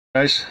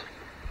Guys,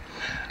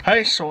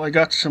 hi. So I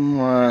got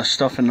some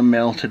stuff in the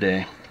mail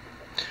today.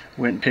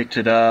 Went and picked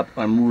it up.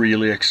 I'm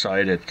really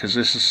excited because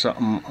this is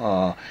something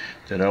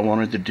that I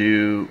wanted to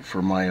do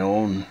for my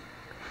own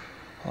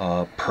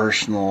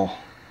personal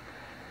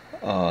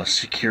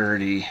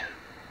security,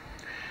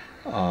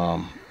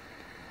 so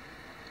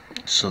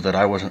that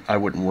I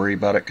wouldn't worry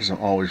about it, because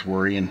I'm always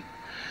worrying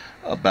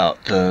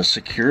about the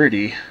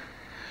security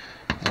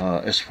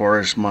as far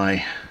as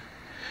my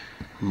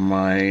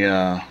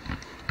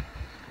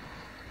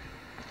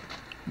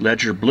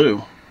Ledger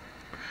Blue.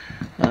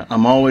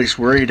 I'm always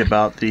worried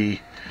about the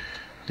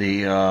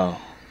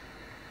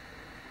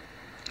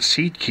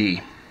seed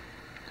key.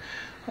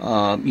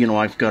 You know,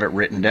 I've got it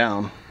written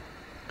down,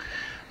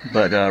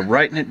 but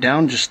writing it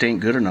down just ain't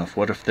good enough.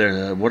 What if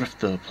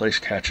the place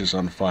catches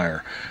on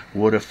fire?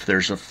 What if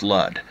there's a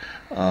flood?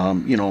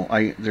 You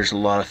know, there's a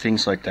lot of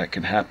things like that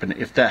can happen.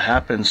 If that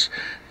happens,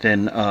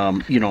 then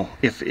you know,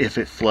 if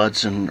it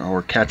floods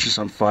or catches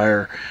on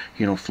fire,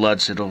 you know,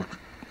 floods, it'll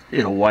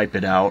wipe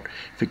it out.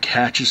 If it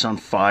catches on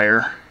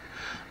fire,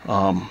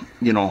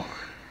 you know,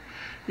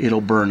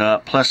 it'll burn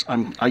up. Plus,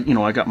 you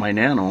know, I got my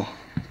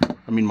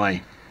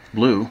my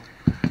blue,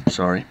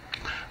 sorry,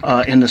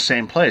 in the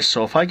same place.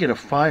 So if I get a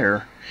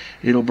fire,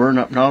 it'll burn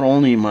up not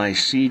only my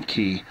seed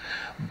key,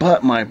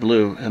 but my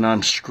blue, and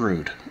I'm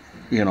screwed,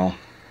 you know.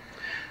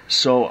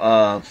 So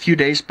a few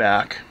days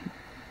back,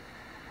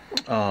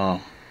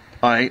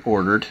 I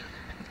ordered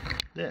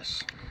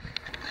this,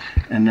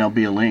 and there'll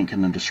be a link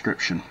in the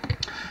description.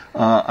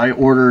 I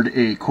ordered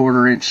a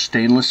 1/4 inch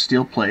stainless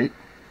steel plate,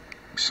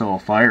 so a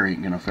fire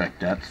ain't gonna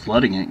affect that,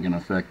 flooding ain't gonna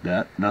affect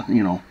that, nothing,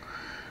 you know.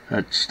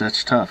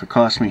 That's tough. It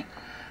cost me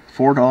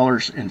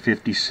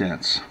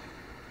 $4.50,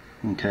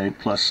 okay,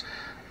 plus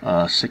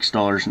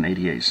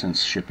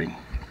 $6.88 shipping.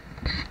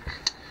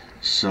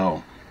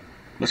 So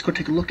let's go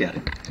take a look at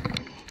it,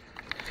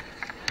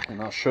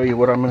 and I'll show you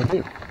what I'm gonna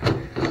do.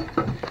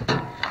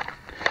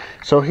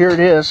 So here it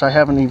is. I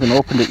haven't even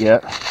opened it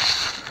yet.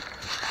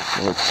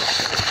 So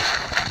let's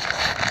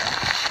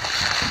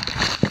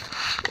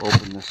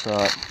open this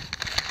up.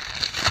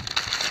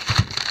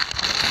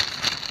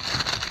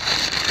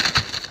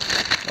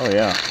 Oh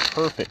yeah,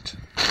 perfect,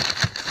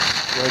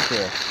 right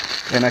there.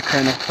 And I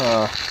kind of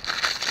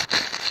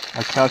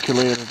I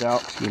calculated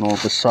out, you know,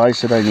 the size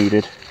that I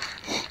needed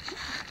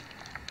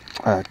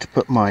to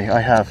put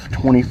I have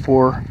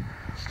 24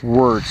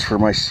 words for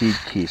my seed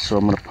key, so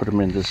I'm going to put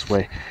them in this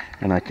way,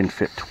 and I can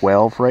fit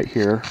 12 right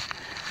here,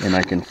 and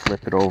I can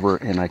flip it over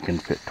and I can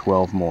fit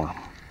 12 more.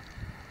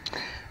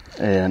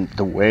 And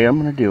the way I'm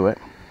going to do it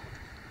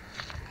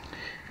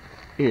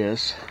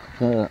is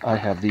I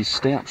have these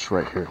stamps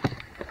right here.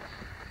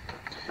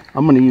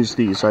 I'm going to use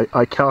these.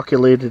 I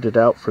calculated it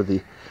out for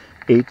the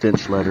 1/8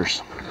 inch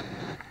letters,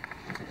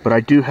 but I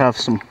do have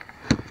some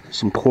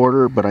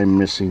 1/4, but I'm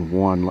missing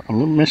one.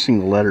 I'm missing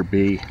the letter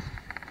B,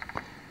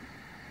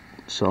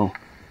 so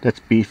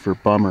that's B for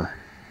bummer.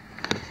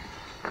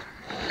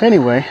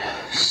 Anyway,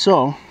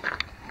 so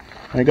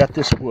I got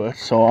this wood,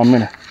 so I'm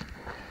gonna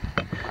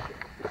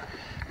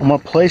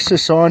place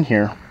this on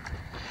here.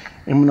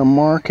 I'm gonna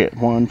mark it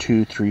 1,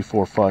 2, 3,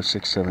 4, 5,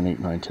 6, 7, 8,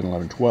 9, 10,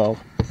 11, 12.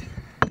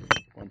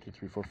 1, 2,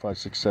 3, 4, 5,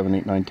 6, 7,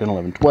 8, 9, 10,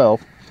 11,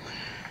 12,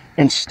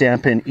 and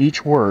stamp in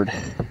each word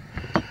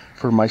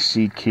for my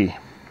seed key.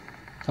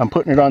 I'm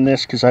putting it on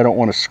this because I don't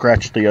want to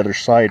scratch the other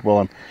side while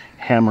I'm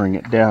hammering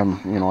it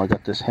down. You know, I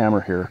got this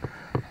hammer here.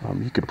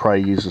 You could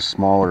probably use a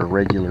smaller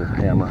regular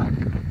hammer,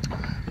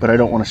 but I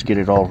don't want to get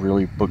it all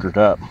really boogered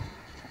up.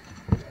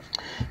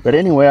 But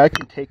anyway, I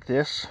can take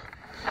this.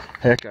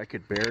 Heck, I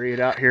could bury it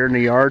out here in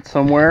the yard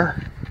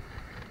somewhere,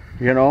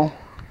 you know.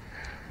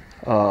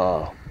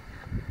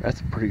 That's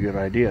a pretty good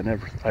idea.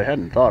 I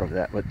hadn't thought of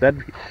that, but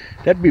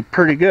that'd be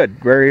pretty good.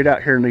 Bury it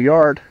out here in the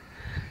yard,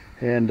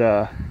 and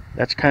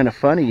that's kind of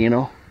funny, you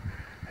know.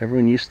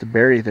 Everyone used to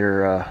bury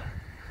their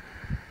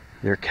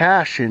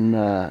cash in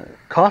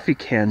coffee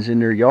cans in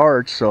their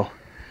yard, so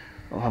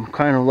I'm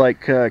kind of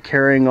like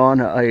carrying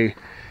on a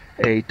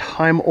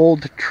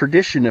time-old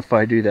tradition if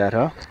I do that,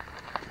 huh?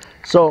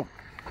 So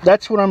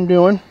that's what I'm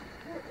doing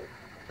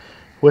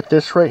with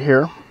this right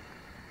here.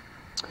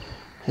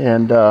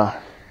 And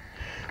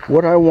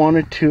what I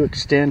wanted to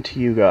extend to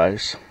you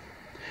guys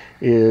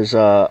is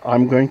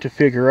I'm going to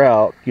figure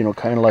out, you know,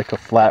 kind of like a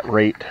flat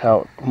rate,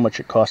 how much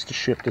it costs to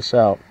ship this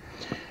out.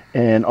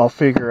 And I'll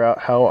figure out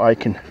how I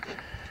can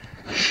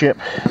ship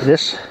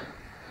this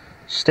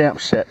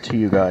stamp set to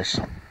you guys.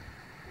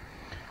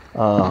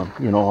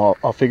 You know,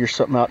 I'll figure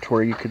something out to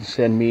where you can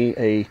send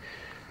me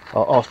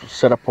I'll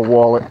set up a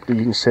wallet. You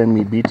can send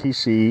me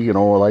BTC, you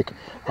know, like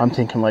I'm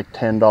thinking like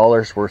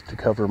 $10 worth to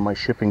cover my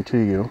shipping to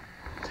you.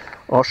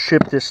 I'll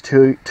ship this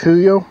to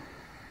you.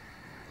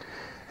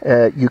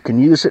 You can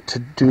use it to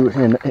do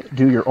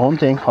your own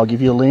thing. I'll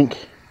give you a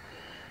link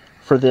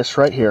for this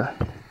right here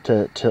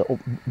to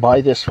buy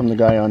this from the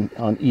guy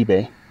on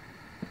eBay.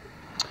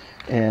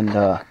 And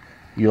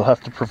you'll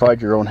have to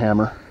provide your own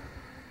hammer,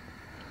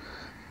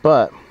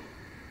 but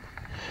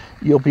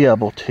you'll be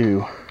able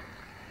to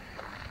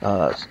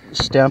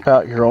stamp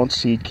out your own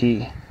seed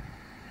key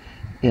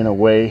in a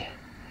way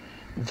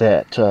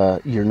that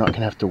you're not going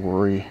to have to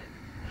worry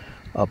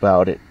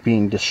about it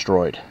being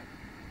destroyed.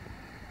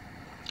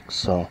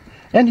 So,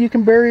 and you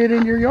can bury it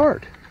in your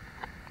yard.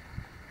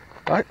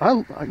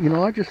 You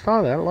know, I just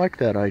thought that. I like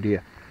that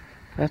idea.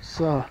 That's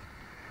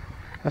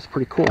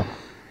pretty cool.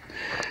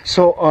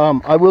 So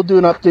I will do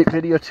an update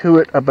video to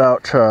it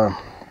about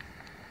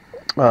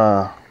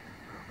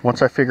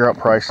once I figure out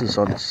prices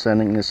on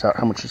sending this out,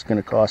 how much it's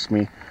going to cost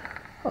me,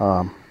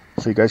 so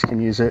you guys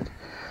can use it.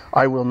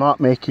 I will not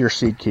make your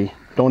seed key.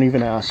 Don't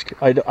even ask.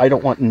 I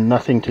don't want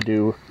nothing to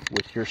do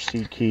with your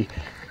seed key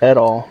at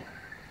all.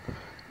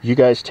 You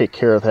guys take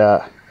care of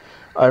that.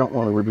 I don't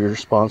want to be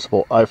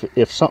responsible.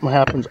 If something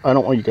happens, I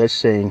don't want you guys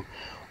saying,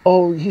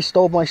 oh, he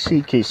stole my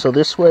seed key. So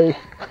this way,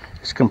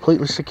 it's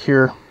completely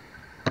secure.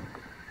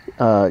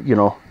 You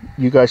know,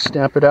 you guys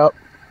stamp it out.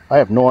 I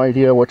have no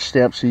idea which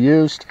stamps you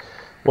used,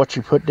 what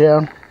you put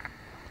down.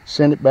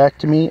 Send it back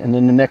to me, and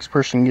then the next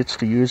person gets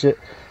to use it.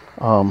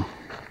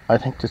 I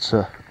think that's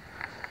a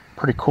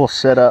pretty cool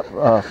setup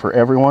for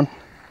everyone.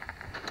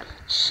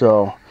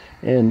 So,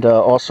 and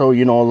also,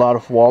 you know, a lot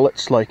of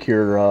wallets like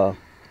your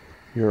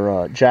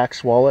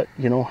Jax wallet,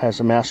 you know,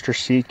 has a master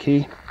seed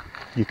key.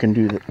 You can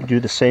do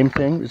the same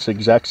thing. It's the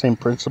exact same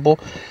principle.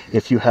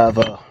 If you have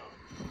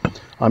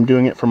I'm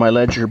doing it for my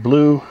Ledger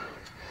Blue.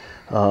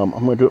 I'm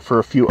going to do it for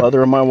a few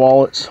other of my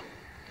wallets.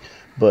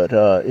 But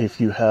if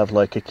you have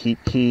like a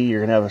Keep key,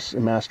 you're going to have a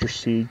master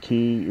seed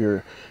key.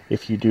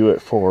 If you do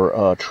it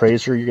for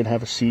Tracer, you're going to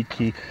have a seed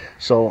key.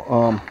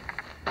 So,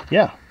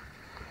 yeah.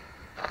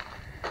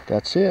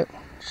 That's it.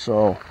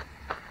 So,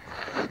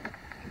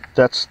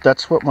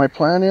 that's what my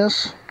plan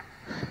is.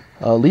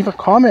 Leave a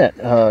comment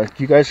if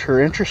you guys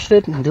are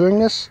interested in doing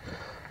this,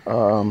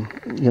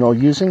 you know,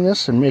 using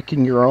this and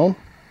making your own.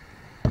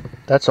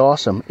 That's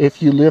awesome.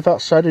 If you live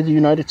outside of the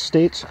United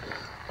States,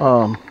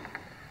 you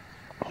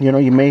know,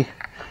 you may,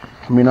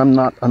 I mean, I'm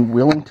not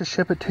unwilling to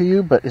ship it to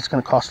you, but it's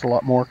going to cost a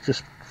lot more,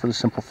 just for the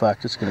simple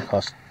fact it's going to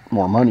cost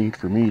more money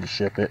for me to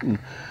ship it. And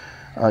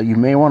you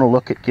may want to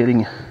look at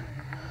getting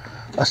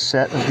a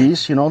set of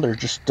these. You know, they're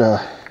just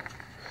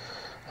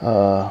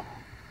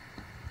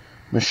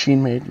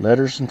machine-made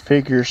letters and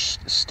figures,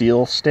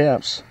 steel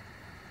stamps.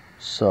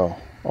 So,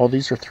 all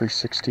these are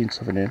 3/16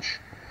 of an inch,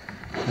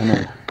 and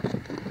then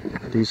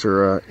these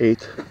are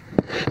 1/8.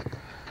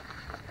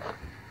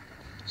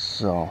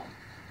 So,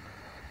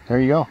 there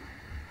you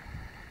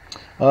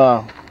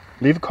go.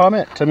 Leave a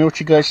comment. Tell me what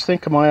you guys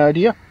think of my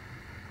idea.